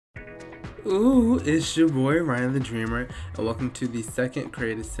Ooh, it's your boy Ryan the Dreamer, and welcome to the second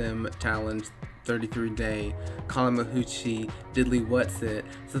Creative Sim Challenge 33-day Kalamahuchi Diddly What's It.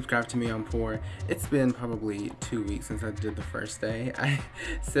 Subscribe to me on Poor. It's been probably 2 weeks since I did the first day. I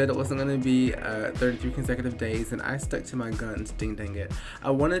said it wasn't going to be 33 consecutive days, and I stuck to my guns, ding dang it. I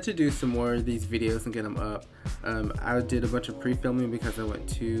wanted to do some more of these videos and get them up. I did a bunch of pre-filming because I went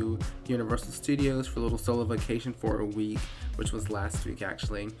to Universal Studios for a little solo vacation for a week, which was last week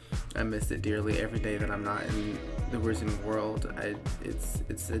actually. I miss it dearly every day that I'm not in the Wizarding World.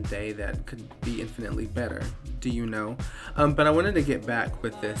 It's a day that could be infinitely better. Do you know? But I wanted to get back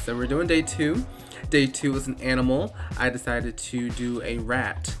with this. So we're doing day 2. Day 2 was an animal. I decided to do a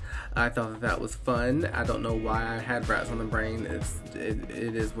rat. I thought that was fun. I don't know why I had rats on the brain.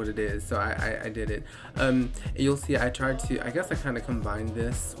 It is what it is. So I did it. You'll see I tried to, I guess I kind of combined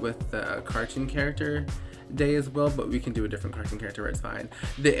this with the cartoon character day as well, but we can do a different cartoon character, it's fine.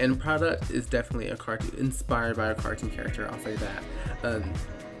 The end product is definitely a cartoon, inspired by a cartoon character, I'll say that.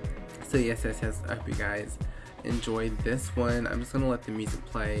 So yes, I hope you guys enjoyed this one. I'm just gonna let the music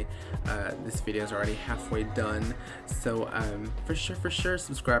play. This video is already halfway done, so for sure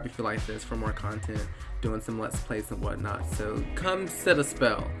subscribe if you like this for more content, doing some let's plays and whatnot. So come set a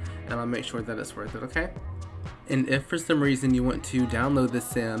spell and I'll make sure that it's worth it, okay? And if for some reason you want to download the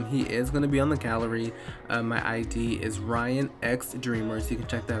sim, he is going to be on the gallery. My ID is Ryan X Dreamer, so you can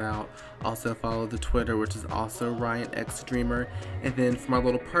check that out. Also follow the Twitter, which is also Ryan X Dreamer. And then for my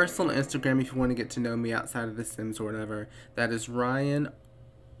little personal Instagram, if you want to get to know me outside of the Sims or whatever, that is Ryan.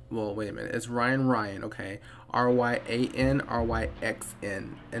 Well, wait a minute. It's Ryan, okay? RYAN RYXN,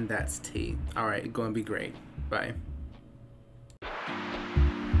 and that's T. All right, go and be great. Bye.